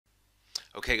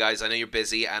Okay guys, I know you're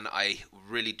busy and I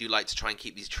really do like to try and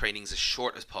keep these trainings as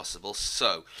short as possible,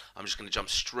 so I'm just going to jump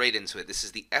straight into it. This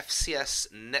is the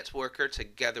FCS Networker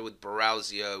together with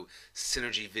BrowSEO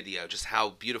Synergy Video, just how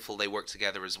beautiful they work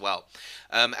together as well.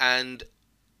 And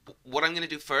what I'm going to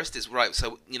do first is, right,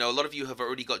 so, a lot of you have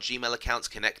already got Gmail accounts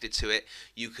connected to it.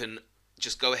 You can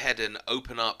just go ahead and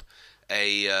open up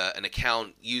an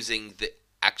account using the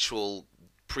actual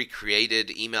pre-created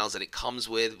emails that it comes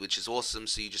with, which is awesome.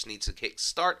 So you just need to hit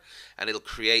start and it'll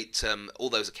create all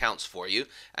those accounts for you,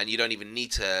 and you don't even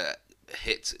need to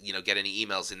hit get any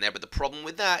emails in there. But the problem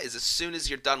with that is as soon as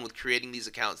you're done with creating these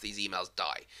accounts, these emails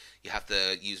die. You have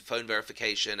to use phone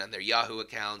verification and their Yahoo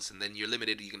accounts, and then you're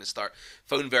limited. You're going to start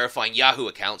phone verifying Yahoo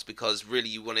accounts because really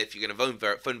you want to, if you're going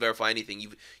to phone verify anything,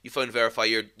 you phone verify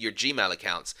your Gmail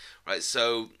accounts, right?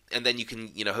 So, and then you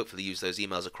can hopefully use those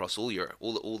emails across all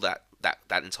that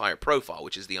entire profile,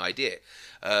 which is the idea.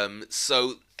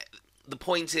 So the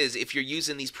point is, if you're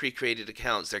using these pre-created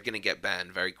accounts, they're going to get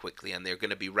banned very quickly, and they're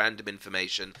going to be random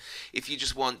information. If you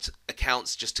just want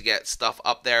accounts just to get stuff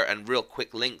up there and real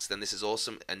quick links, then this is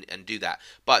awesome, and do that.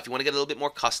 But if you want to get a little bit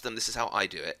more custom, this is how I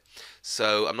do it.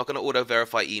 So I'm not going to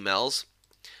auto-verify emails.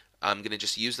 I'm going to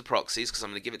just use the proxies because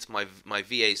I'm going to give it to my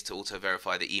VAs to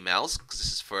auto-verify the emails, because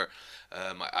this is for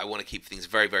I want to keep things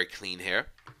very, very clean here,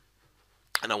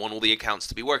 and I want all the accounts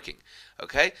to be working.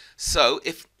 Okay, so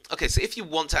if you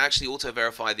want to actually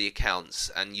auto-verify the accounts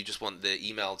and you just want the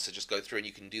email to just go through, and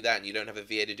you can do that, and you don't have a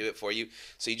VA to do it for you,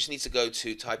 so you just need to go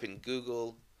to type in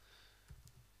Google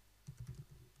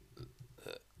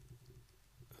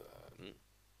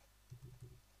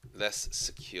less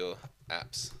secure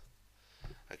apps.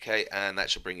 Okay, and that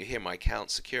should bring you here, my account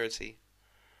security,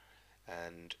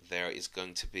 and there is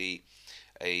going to be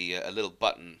a little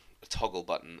button, a toggle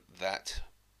button that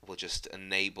will just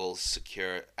enable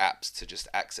secure apps to just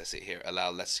access it here, allow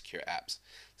less secure apps.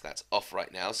 So that's off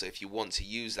right now. So if you want to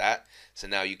use that, so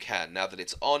now you can. Now that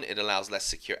it's on, it allows less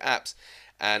secure apps.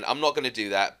 And I'm not going to do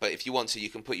that, but if you want to, you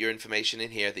can put your information in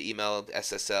here, the email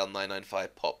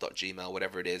ssl995pop.gmail,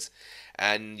 whatever it is,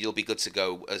 and you'll be good to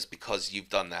go because you've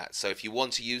done that. So if you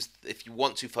want to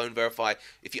phone verify,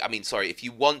 if you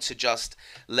want to just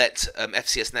let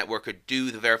FCS Networker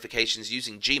do the verifications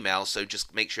using Gmail, so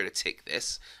just make sure to tick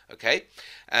this, okay?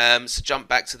 So jump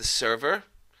back to the server.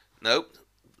 Nope.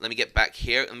 Let me get back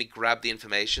here. Let me grab the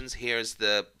information. Here's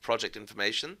the project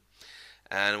information,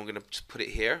 and I'm going to just put it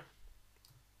here.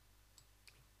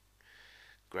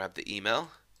 Grab the email,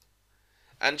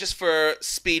 and just for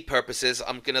speed purposes,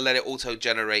 I'm gonna let it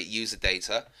auto-generate user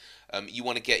data. You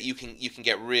can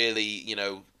get really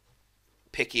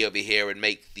picky over here and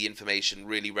make the information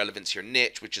really relevant to your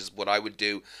niche, which is what I would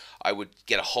do. I would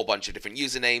get a whole bunch of different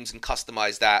usernames and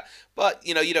customize that, but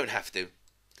you don't have to.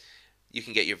 You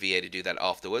can get your VA to do that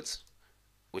afterwards,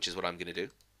 which is what I'm gonna do.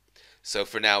 So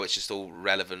for now, it's just all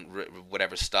relevant,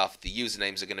 whatever stuff. The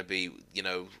usernames are going to be,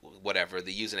 whatever.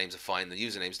 The usernames are fine. The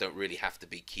usernames don't really have to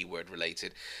be keyword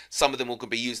related. Some of them will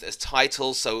be used as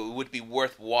titles, so it would be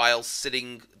worthwhile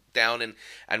sitting down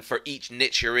and for each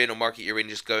niche you're in or market you're in,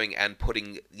 just going and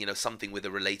putting, something with a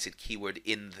related keyword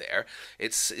in there.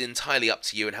 It's entirely up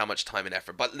to you and how much time and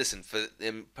effort. But listen, for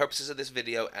the purposes of this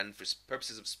video and for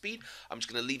purposes of speed, I'm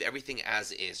just going to leave everything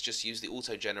as is. Just use the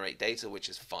auto-generate data, which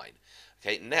is fine.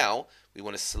 Okay, now we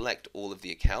want to select all of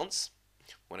the accounts.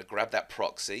 We want to grab that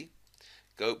proxy,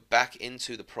 go back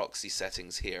into the proxy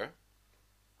settings here,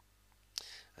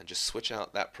 and just switch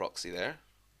out that proxy there.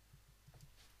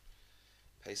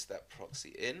 Paste that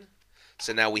proxy in.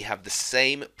 So now we have the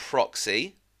same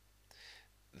proxy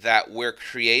that we're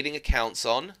creating accounts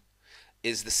on,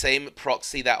 is the same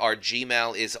proxy that our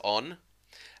Gmail is on,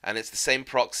 and it's the same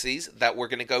proxies that we're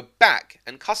going to go back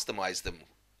and customize them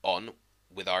on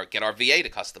with get our VA to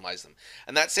customize them.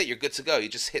 And that's it, you're good to go. You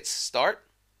just hit start,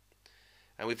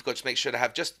 and we've got to make sure to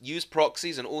have just use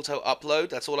proxies and auto upload.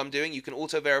 That's all I'm doing. You can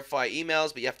auto verify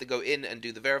emails, but you have to go in and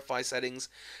do the verify settings,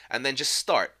 and then just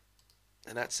start,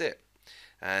 and that's it.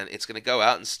 And it's going to go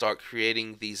out and start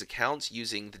creating these accounts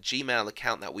using the Gmail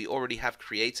account that we already have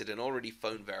created and already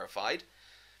phone verified.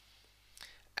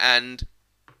 And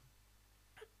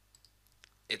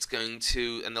it's going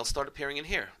to, and they'll start appearing in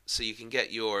here. So you can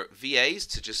get your VAs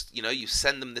to just, you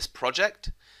send them this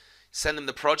project, send them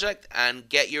the project, and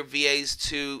get your VAs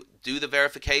to do the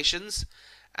verifications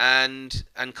and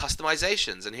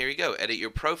customizations. And here you go, edit your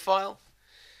profile.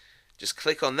 Just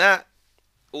click on that,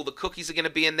 All the cookies are going to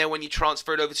be in there when you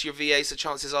transfer it over to your VA, so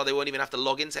chances are they won't even have to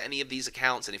log into any of these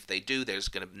accounts, and if they do, there's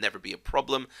going to never be a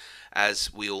problem.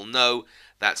 As we all know,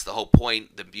 that's the whole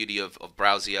point. The beauty of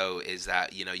BrowSEO is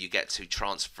that, you know, you get to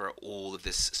transfer all of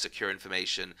this secure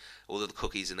information, all of the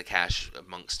cookies in the cache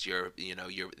amongst your, you know,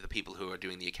 the people who are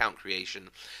doing the account creation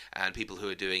and people who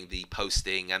are doing the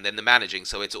posting and then the managing.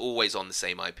 So it's always on the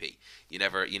same IP. You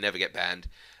never get banned.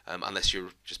 Unless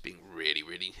you're just being really,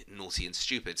 really naughty and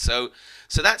stupid. So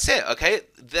that's it, okay?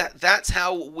 That's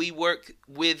how we work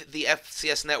with the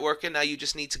FCS networker. Now you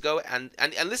just need to go and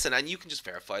listen, and you can just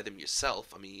verify them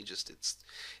yourself. I mean, it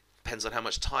depends on how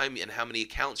much time and how many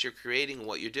accounts you're creating and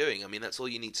what you're doing. I mean, that's all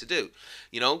you need to do.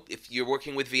 You know, if you're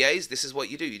working with VAs, this is what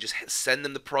you do. You just send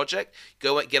them the project,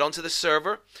 get onto the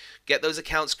server, get those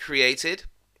accounts created,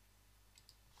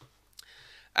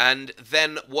 and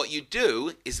then what you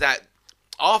do is that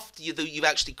after you've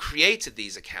actually created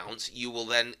these accounts, you will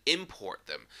then import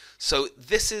them. So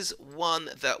this is one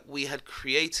that we had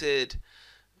created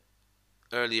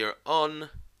earlier on.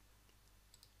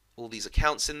 All these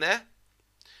accounts in there,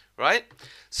 right?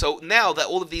 So now that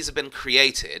all of these have been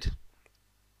created,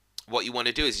 what you want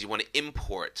to do is you want to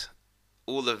import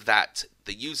all of that,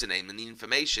 the username and the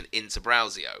information, into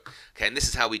BrowSEO. Okay, and this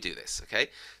is how we do this. Okay,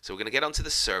 so we're going to get onto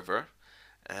the server,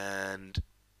 and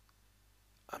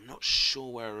I'm not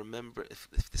sure where I remember if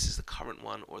this is the current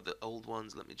one or the old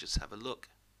ones. Let me just have a look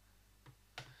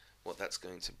what that's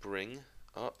going to bring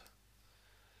up.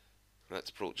 That's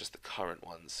brought just the current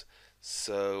ones.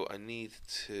 So I need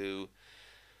to,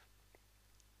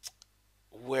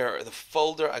 where the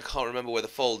folder, I can't remember where the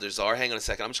folders are. Hang on a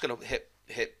second. I'm just going to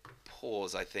hit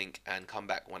pause, I think, and come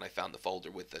back when I found the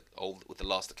folder with the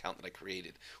last account that I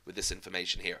created with this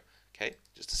information here. Okay,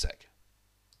 just a sec.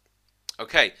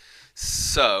 Okay,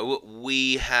 so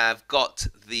we have got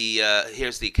the,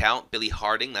 here's the account, Billy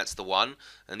Harding, that's the one.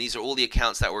 And these are all the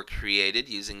accounts that were created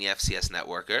using the FCS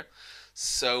networker.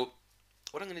 So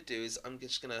what I'm going to do is I'm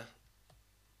just going to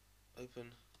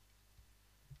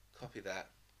copy that.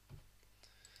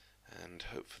 And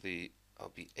hopefully I'll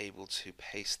be able to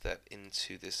paste that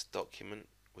into this document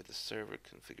with the server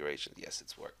configuration. Yes,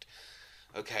 it's worked.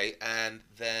 Okay, and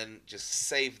then just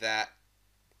save that.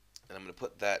 And I'm going to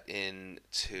put that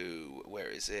into, where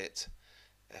is it?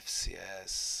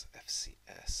 FCS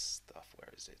stuff,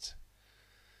 where is it?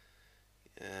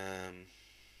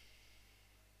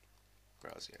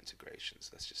 BrowSEO integrations,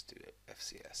 let's just do it,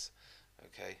 FCS.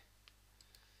 Okay.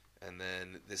 And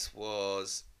then this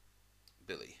was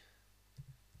Billy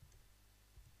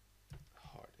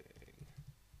Harding.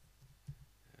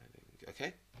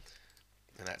 Okay.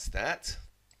 And that's that.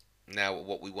 Now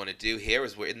what we want to do here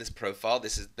is we're in this profile.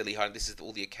 This is Billy Harding. This is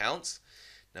all the accounts.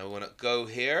 Now we want to go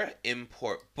here,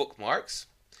 import bookmarks,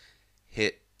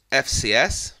 hit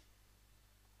FCS.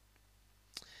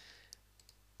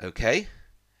 Okay.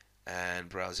 And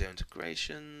BrowSEO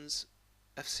integrations,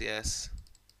 FCS.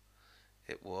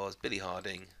 It was Billy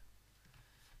Harding.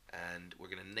 And we're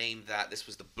going to name that. This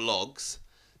was the blogs.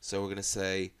 So we're going to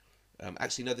say,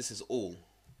 actually, no, this is all.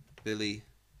 Billy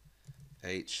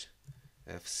H.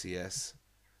 FCS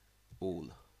all.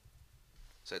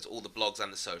 So it's all the blogs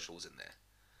and the socials in there.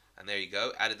 And there you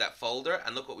go. Added that folder,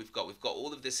 and look what we've got. We've got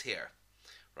all of this here,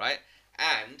 right?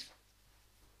 And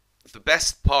the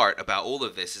best part about all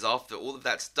of this is after all of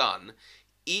that's done,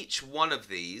 each one of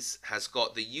these has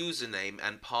got the username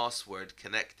and password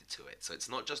connected to it. So it's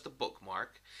not just a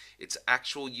bookmark, it's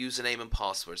actual username and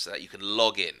password so that you can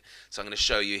log in. So I'm going to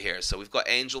show you here. So we've got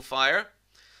Angel Fire.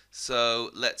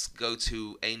 So let's go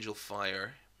to Angel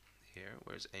Fire here.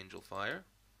 Where's Angel Fire?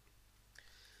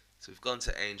 So we've gone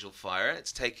to Angel Fire.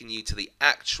 It's taken you to the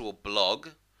actual blog,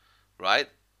 right?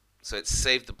 So it's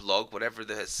saved the blog, whatever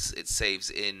this it saves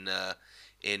in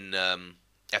FCS.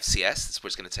 That's where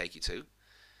it's going to take you to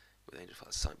with Angel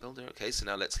Fire Site Builder. Okay, so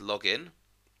now let's log in.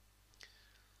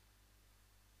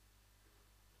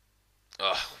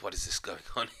 Oh, what is this going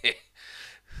on here?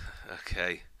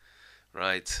 Okay,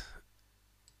 right.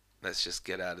 Let's just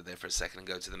get out of there for a second and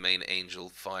go to the main Angel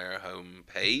Fire home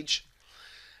page.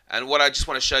 And what I just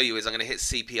want to show you is I'm going to hit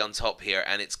CP on top here,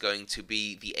 and it's going to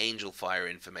be the Angel Fire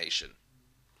information.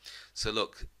 So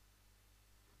look.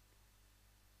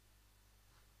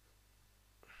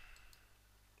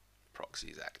 Proxy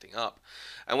is acting up.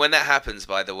 And when that happens,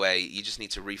 by the way, you just need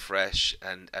to refresh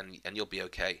and you'll be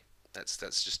okay. That's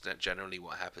just generally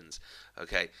what happens.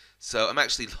 Okay, so I'm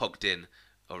actually logged in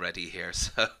already here.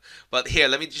 So, but here,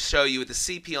 let me just show you with the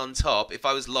CP on top. If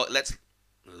I was these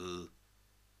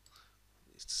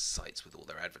sites with all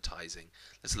their advertising.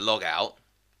 Let's log out,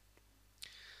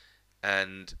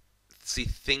 and see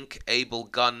Think Able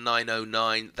Gun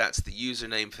 909. That's the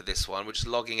username for this one. We're just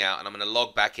logging out, and I'm going to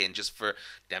log back in just for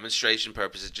demonstration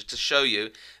purposes, just to show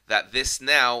you that this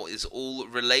now is all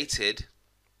related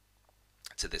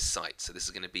to this site. So this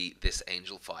is going to be this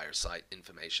Angel Fire site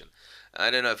information. I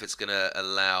don't know if it's going to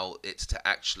allow it to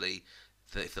actually,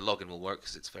 if the login will work,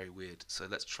 because it's very weird. So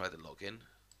let's try the login.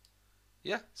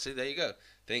 Yeah, see, there you go.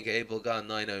 Think Able Gun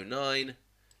 909.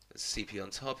 Let's CP on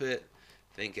top it.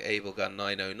 Think Able Gun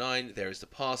 909. There is the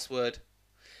password.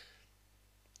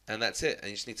 And that's it. And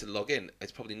you just need to log in.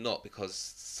 It's probably not, because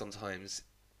sometimes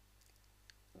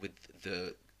with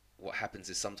what happens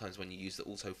is sometimes when you use the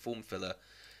auto form filler,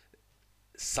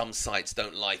 some sites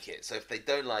don't like it. So if they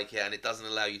don't like it and it doesn't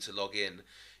allow you to log in,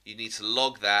 you need to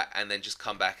log that and then just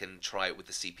come back and try it with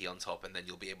the CP on top, and then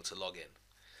you'll be able to log in.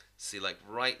 See, like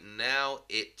right now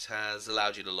it has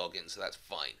allowed you to log in, so that's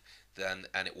fine.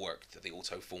 And it worked, the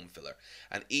auto form filler.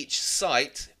 And each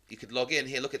site, you could log in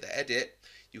here, look at the edit,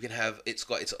 you can have, it's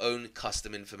got its own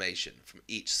custom information from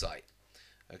each site.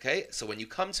 Okay, so when you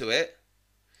come to it,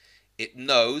 it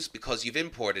knows, because you've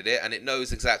imported it, and it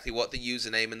knows exactly what the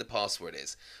username and the password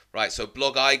is. Right, so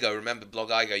BlogIGO, remember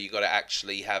BlogIGO, you got to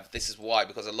actually have, this is why,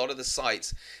 because a lot of the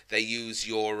sites, they use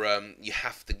your, you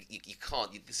have to, you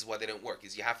can't, this is why they don't work,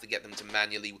 is you have to get them to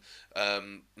manually,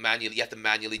 you have to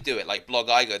manually do it. Like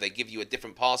BlogIGO, they give you a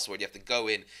different password, you have to go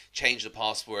in, change the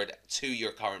password to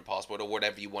your current password, or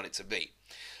whatever you want it to be.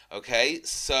 Okay,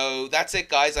 so that's it,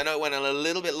 guys. I know it went a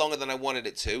little bit longer than I wanted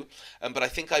it to, but I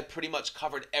think I pretty much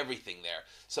covered everything there.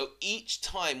 So each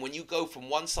time when you go from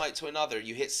one site to another,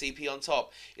 you hit CP on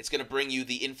top, it's going to bring you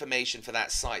the information for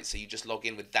that site. So you just log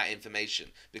in with that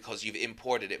information because you've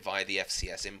imported it via the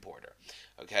FCS importer.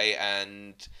 Okay,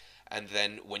 and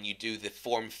then when you do the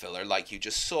form filler, like you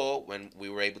just saw, when we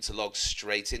were able to log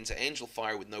straight into Angel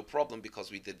Fire with no problem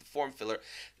because we did the form filler,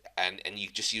 and you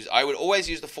just use, I would always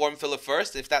use the form filler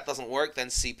first. If that doesn't work, then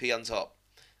CP on top.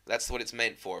 That's what it's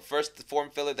meant for. First the form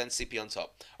filler, then CP on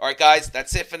top. Alright guys,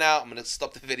 that's it for now. I'm going to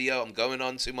stop the video. I'm going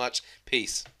on too much.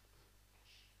 Peace.